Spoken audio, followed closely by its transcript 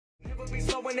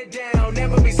slowing it down,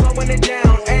 never be slowing it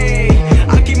down, ayy.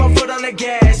 I keep my foot on the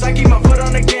gas, I keep my foot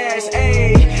on the gas,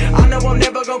 ayy. I know I'm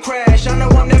never gonna crash, I know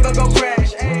I'm never gonna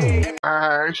crash, ayy.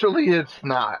 Actually, it's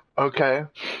not, okay?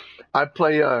 I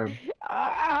play,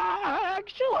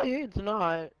 Actually, it's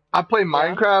not. I play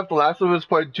Minecraft, The Last of Us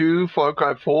Part 2, Far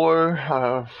Cry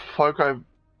 4, Far Cry,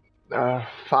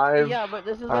 5. Yeah, but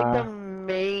this is like the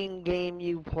main game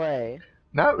you play.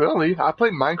 Not really. I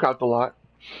play Minecraft a lot.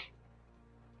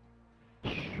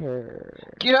 Sure.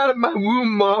 Get out of my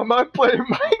womb, Mom. I play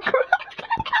Minecraft.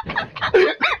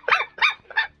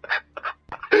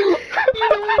 You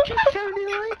know what it just sounded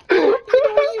like?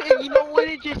 You know what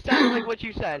it just sounded like what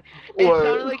you said? It What?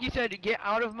 sounded like you said, get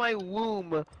out of my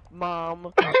womb,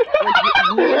 Mom. Like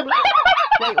womb?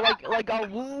 Like a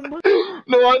womb?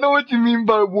 No, I know what you mean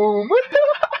by womb.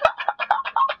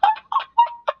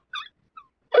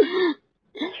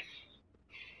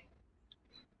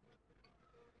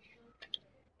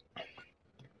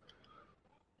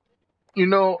 You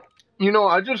know,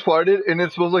 I just farted and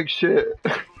it smells like shit.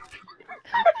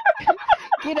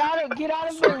 Get out of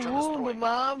my womb,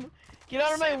 Mom. Get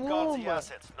out of my womb.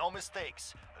 No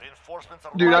mistakes. Reinforcements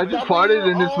are Dude, I just farted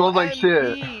and it smells like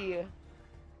shit.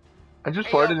 I just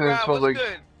farted and it smells like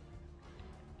shit.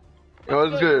 It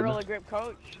was good. Gorilla Grip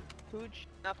Coach. Cooch.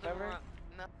 Nothing.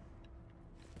 No.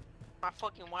 My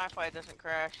fucking Wi-Fi doesn't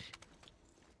crash.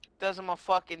 Doesn't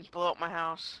fucking blow up my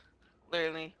house.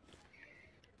 Literally.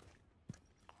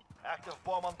 active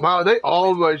bomb on Wow, they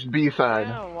always B side.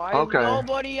 Yeah, why Okay. is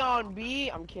nobody on B?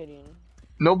 I'm kidding.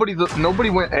 Nobody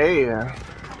went A.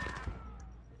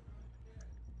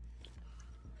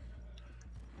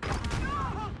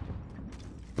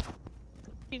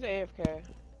 He's AFK.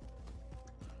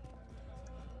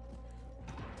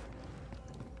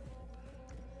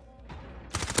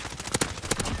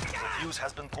 Fuse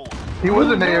has been pulled. He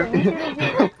wasn't A.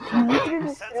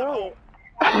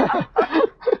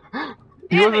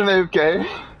 He wasn't AFK.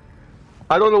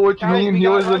 I don't know what you mean. He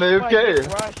wasn't AFK.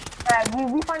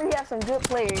 We finally have some good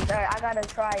players. Alright, I gotta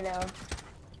try now.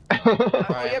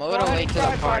 Alright, I'm a little late to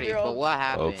the party, but what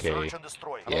happened? Search and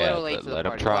destroy. I'm a little late to the let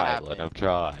him party. try. What happened? Let him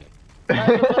try. The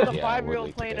Yeah, 5-year-old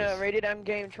we're playing late to a rated M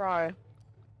game. Try.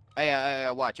 Hey,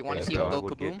 watch. You want to Yeah, see him dog, go we'll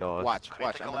get kaboom? dogs. Watch.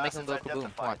 I'm gonna make him go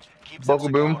kaboom. Watch. Bubble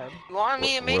boom. You want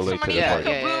me to make We're late somebody to the go party.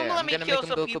 kaboom? Yeah, Let me I'm gonna kill make him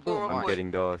some go people kaboom. real I'm quick.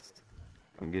 getting dust.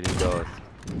 I'm getting dust.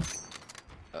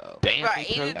 Damn, Right,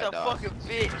 he Aiden's took a that fucking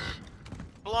bitch.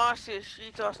 Blast his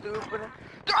shit all stupid.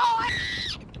 Throw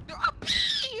it!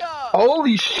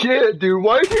 Holy shit, dude!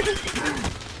 Why?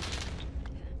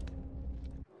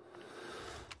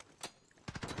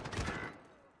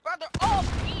 Brother, all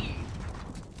B!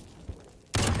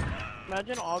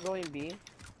 Imagine all going B.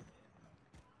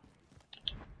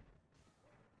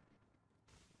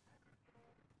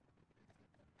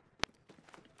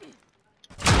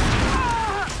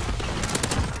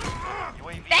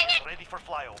 UAV ready for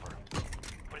flyover.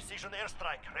 Precision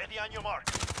airstrike ready on your mark.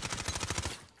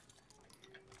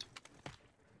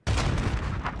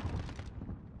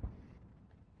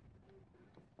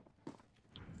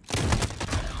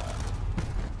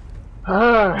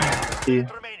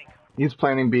 Remaining. He's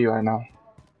planning B right now.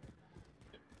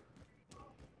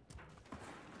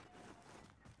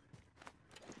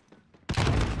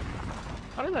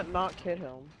 How did that not hit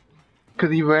him?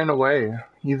 Cause he ran away.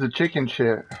 He's a chicken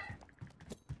shit.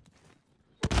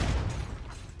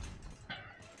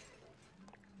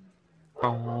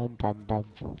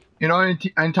 You know, an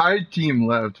entire team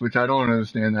left, which I don't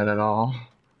understand that at all.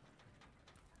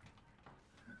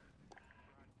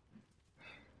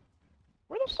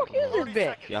 Where the fuck is this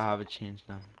bitch? Y'all have a change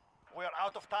now. We are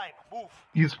out of time. Move.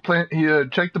 He's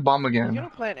checked the bomb He's again. gonna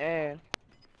plant A.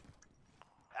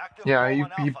 Active Yeah, bomb he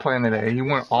on Alpha. planted A. He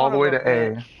went all the way Son to of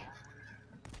a A.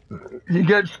 bitch. He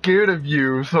got scared of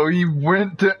you, so he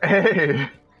went to A.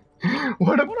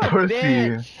 What a pussy.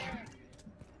 Bitch.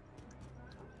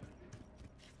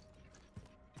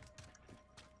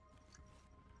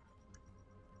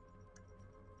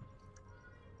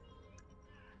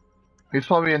 He's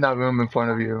probably in that room in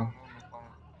front of you.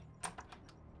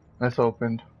 That's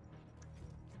opened.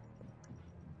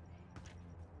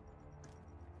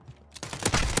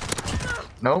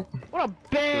 Nope. What a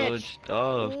bitch! Good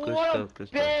stuff. Good What stuff. a Good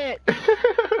stuff.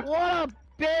 bitch! What a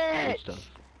Good bitch! stuff.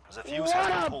 The fuse has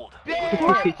been pulled.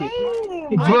 Bitch!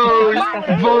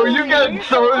 Bro, you got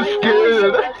so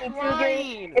scared.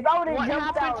 Trying. If I would've What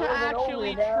jumped happened out, to it would've been actually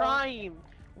over, though. trying?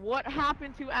 What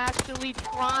happened to actually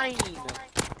trying?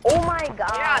 Oh my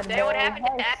god. Yeah, they would bro. happen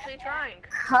to actually trying.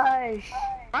 Hush.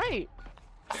 Right.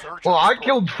 Search Well, and I destroy.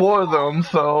 killed 4 of them,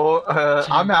 so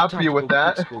I'm happy with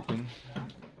that.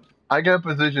 I got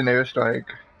precision airstrike.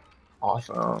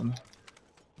 Awesome.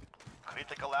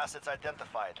 Critical assets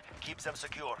identified. Keep them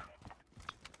secure.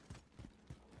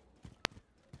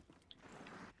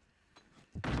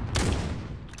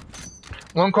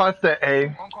 One across the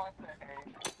A.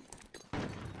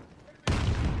 This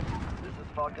is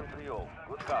Falcon 3-0.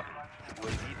 Good copy.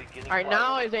 UAV beginning. Alright,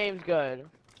 now his aim's good.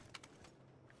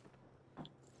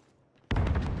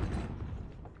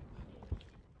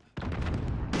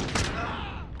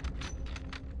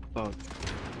 Fuck.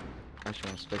 I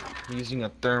should respect. He's using a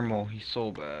thermal. He's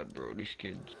so bad, bro. These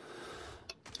kids.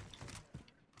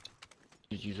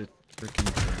 Just use a freaking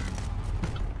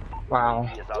thermal. Wow.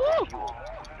 He is out of fuel.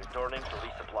 Returning to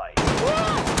resupply.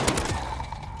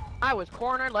 I was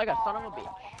cornered like a son of a bitch.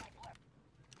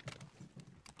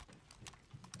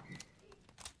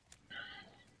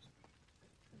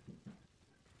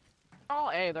 Oh,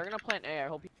 A. They're gonna plant A. I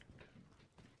hope you.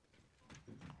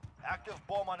 Active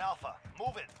bomb on Alpha.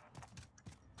 Move it.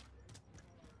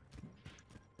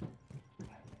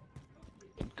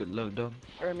 Good luck, dog.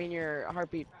 Or I mean your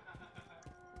heartbeat.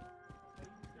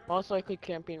 Most likely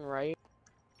camping right.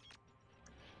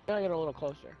 Gotta get a little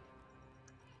closer.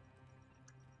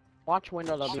 Watch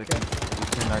window though, be careful.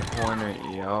 He's in that corner,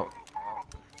 yup.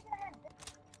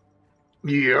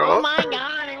 Yeah. Oh my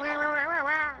god!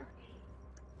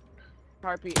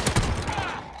 Heartbeat.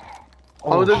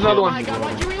 Oh, there's another Oh one. my god,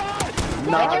 why'd you reload?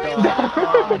 No, Why'd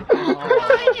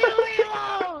you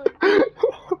reload?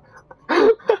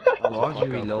 Why'd you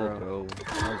reload, bro?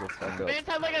 That was a fuck up. Man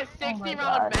had like a 60 my round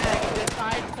God. mag and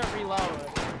decides to reload.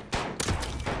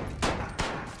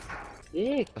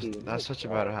 That's such a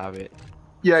bad habit.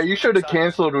 Yeah, you should have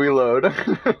canceled reload.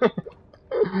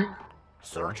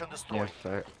 Search and destroy. Yeah,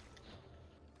 fair.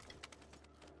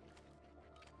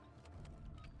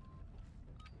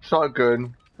 Shot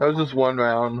good. That was just one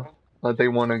round that they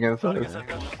won against Targets us.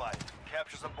 identified.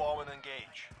 Capture the bomb and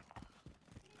engage.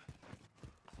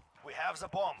 We have the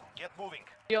bomb. Get moving.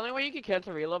 The only way you can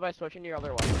cancel reload by switching to your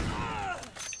other weapon.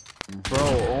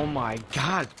 Bro, oh my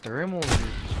god, thermal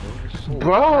is so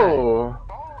Bro!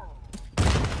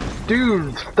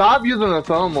 Dude, stop using the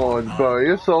thermal, bro.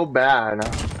 You're so bad.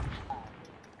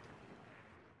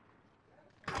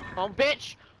 Oh,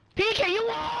 bitch! PK, you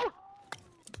won't!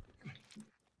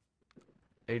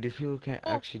 Hey, these people can't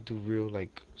actually do real,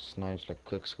 like, snipes, like,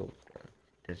 quickscope.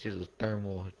 It's just a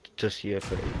thermal, just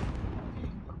CFA.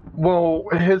 Well,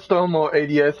 his thermal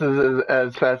ADS is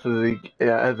as fast as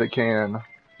it can,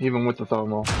 even with the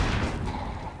thermal.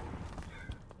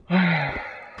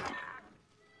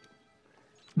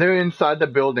 They're inside the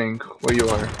building where you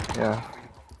are. Yeah.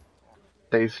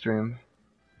 Daystream.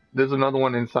 There's another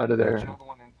one inside of there.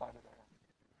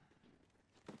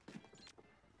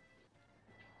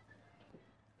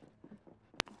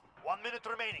 1 minute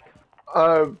remaining.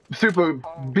 Super,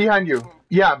 behind you.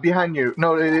 Yeah, behind you.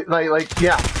 No,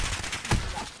 yeah.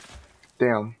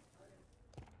 Damn.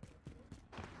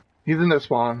 He's in their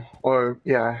spawn. Or,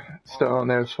 yeah, still on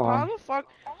their How spawn. the fuck?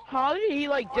 How did he,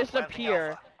 like,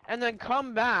 disappear and then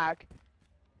come back?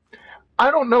 I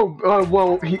don't know.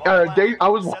 Well, I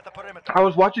was Set the perimeter.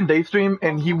 watching Daystream,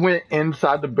 and he went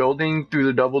inside the building through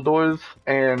the double doors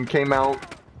and came out,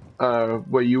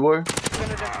 where you were.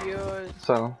 Gonna defuse.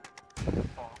 So.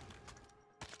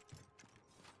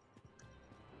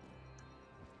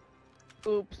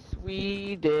 Oops,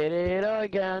 we did it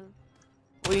again.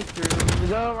 We threw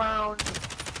the round.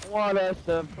 What a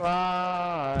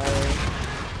surprise.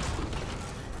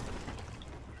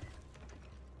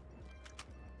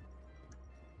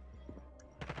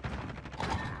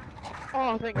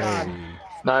 Oh, thank God.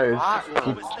 Nice.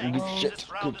 No mistakes. This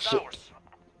round is ours.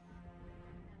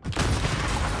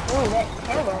 Oh, that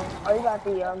camera. Oh, you got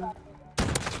the,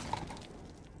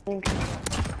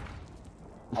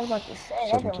 I was about to say,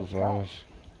 that was 725.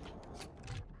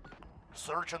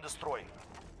 Search and destroy.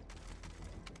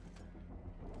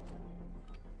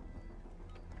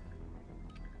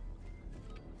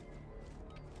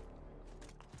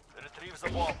 Retrieve the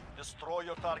bomb. Destroy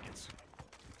your targets.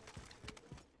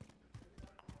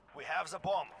 We have the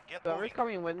bomb. Get Whoever's moving.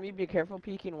 coming with me, be careful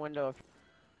peeking window.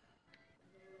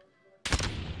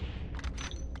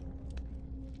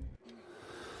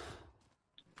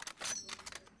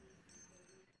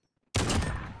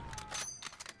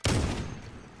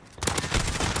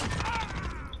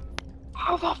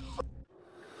 How the f—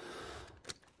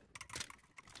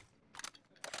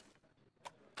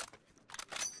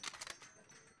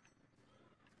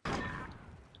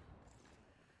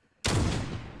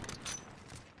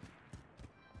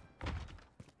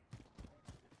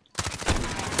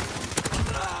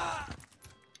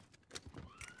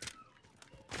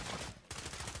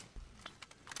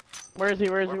 Where is he?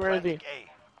 Where is he? Where is he? Planting A.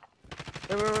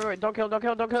 Wait, don't kill him, don't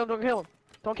kill him, don't kill him, don't kill him.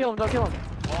 Don't kill him, don't kill him.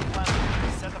 Bomb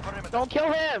planted. Set the perimeter. Don't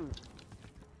kill him!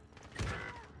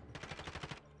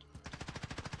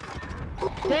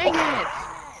 Dang it!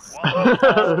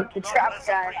 The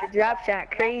drop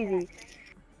shot, crazy.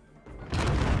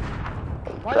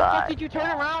 Why the fuck did you turn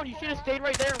around? You should have stayed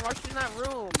right there and rushed in that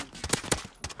room.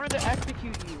 I'm trying to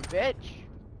execute you, bitch.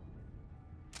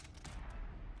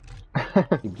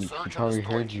 He probably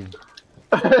heard you.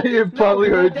 He probably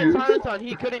heard you. Silence on.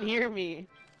 He couldn't hear me.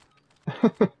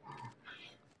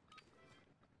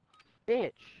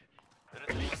 Bitch.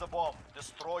 Retrieve the bomb.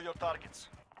 Destroy your targets.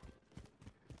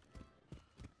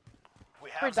 We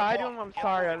If I have the died to bomb. him, I'm Get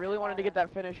sorry. I moving. really wanted to get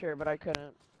that finisher, but I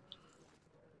couldn't.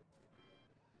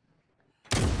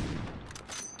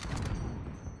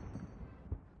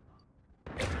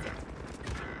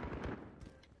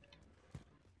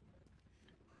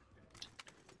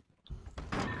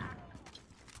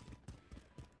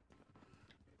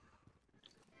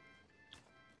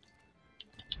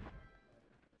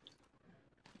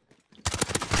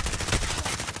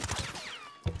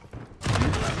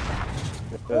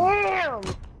 Damn!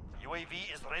 UAV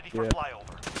is ready for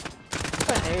flyover.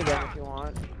 Put an A again if you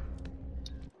want.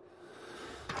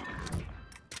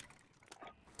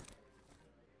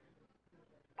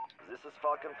 This is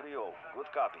Falcon 3-0. Good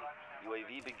copy.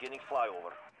 UAV beginning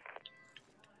flyover.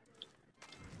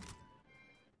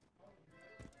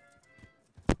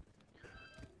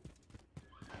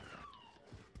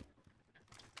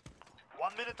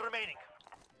 One minute remaining.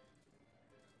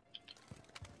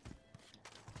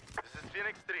 This is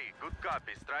Phoenix 3. Good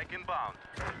copy. Strike inbound.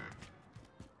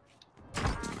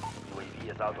 UAV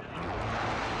is out of fuel.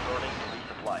 Returning to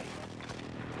resupply.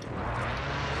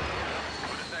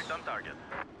 Good effect on target.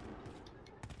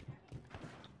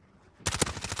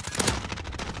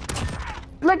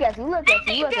 Look at you, look at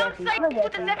you, look at you, look at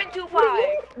you.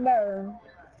 725. Bro,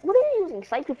 what are you using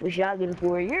Cypher for shotgun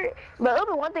for? But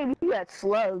other one thing, you got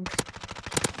slugs.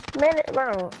 Man,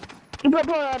 bro, you put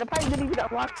the pipe didn't even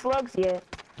unlock slugs yet.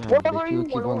 Whatever you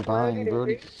keep on dying, bro.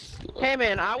 Hey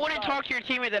man, I wouldn't talk to your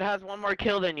teammate that has one more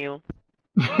kill than you.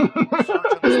 Boy,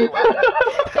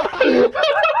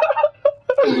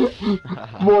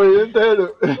 ain't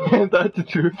that the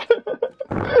truth?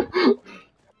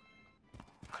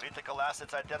 Critical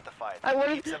assets identified. I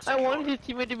Keep them wanted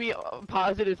secure. his teammate to be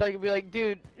positive so I could be like,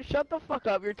 dude, shut the fuck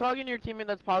up. You're talking to your teammate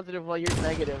that's positive while you're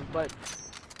negative, but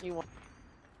you want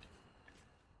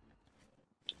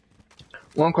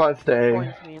One quad stay.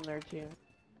 points me in there too.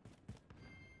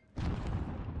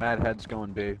 Mad head's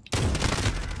going B.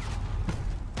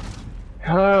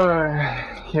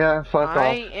 Yeah, fuck off.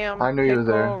 I knew you was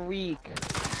there. Reek.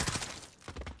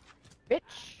 Bitch.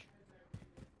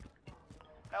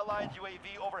 Allied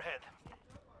UAV overhead.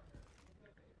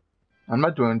 I'm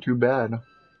not doing too bad.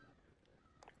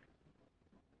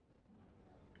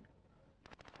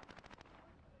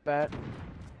 Bet.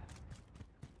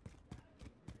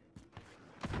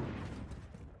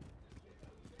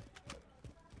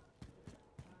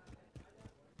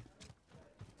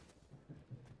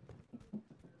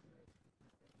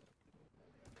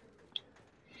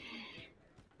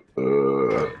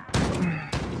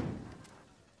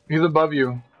 He's above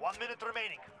you. 1 minute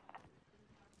remaining.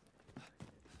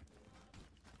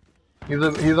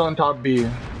 He's on top B.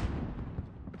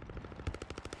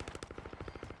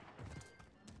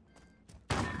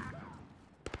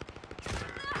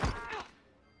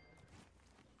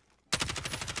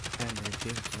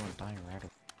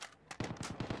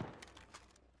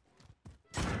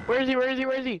 Where is he? Where is he?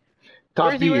 Where is he? Top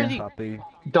Where is he? Where is B. he? Top B.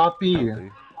 Top B. Top B.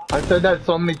 I said that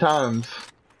so many times.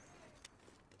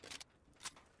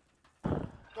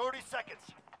 30 seconds.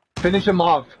 Finish him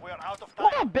off. We are out of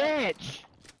What a time. bitch!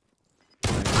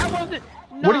 I wasn't.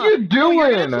 What are you No, you're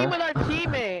doing? gonna team with our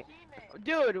teammate.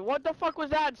 Dude, what the fuck was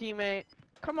that, teammate?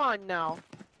 Come on now.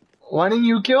 Why didn't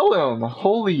you kill him?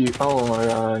 Holy, oh my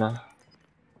god.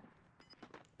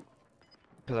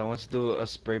 Because I wanted to do a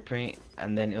spray paint,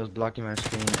 and then it was blocking my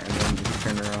screen, and then you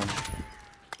turn around.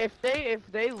 If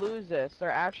they lose this,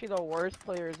 they're actually the worst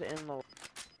players in the world.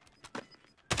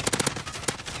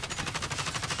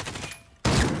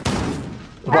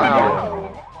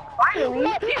 Wow. Finally.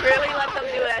 He really let them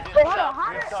do that.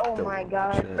 Oh my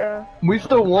god, bro. We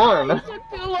still won. Took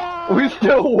too long. We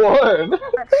still won.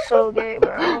 That's so gay,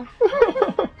 bro.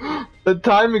 The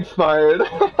time expired.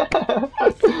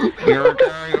 You're a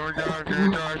guy, you're a guy, you're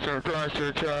a guy, you're a guy, you're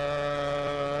a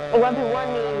guy. 1v1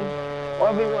 means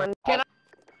 1v1. Can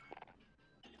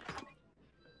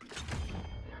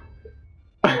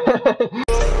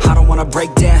I don't wanna wanna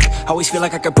break down. Always feel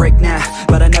like I could break now,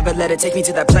 but I never let it take me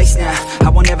to that place now. I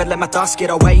won't ever let my thoughts get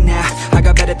away now. I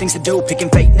got better things to do, picking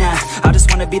fate now. I just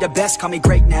wanna be the best, call me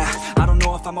great now. I don't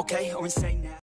know if I'm okay or insane now.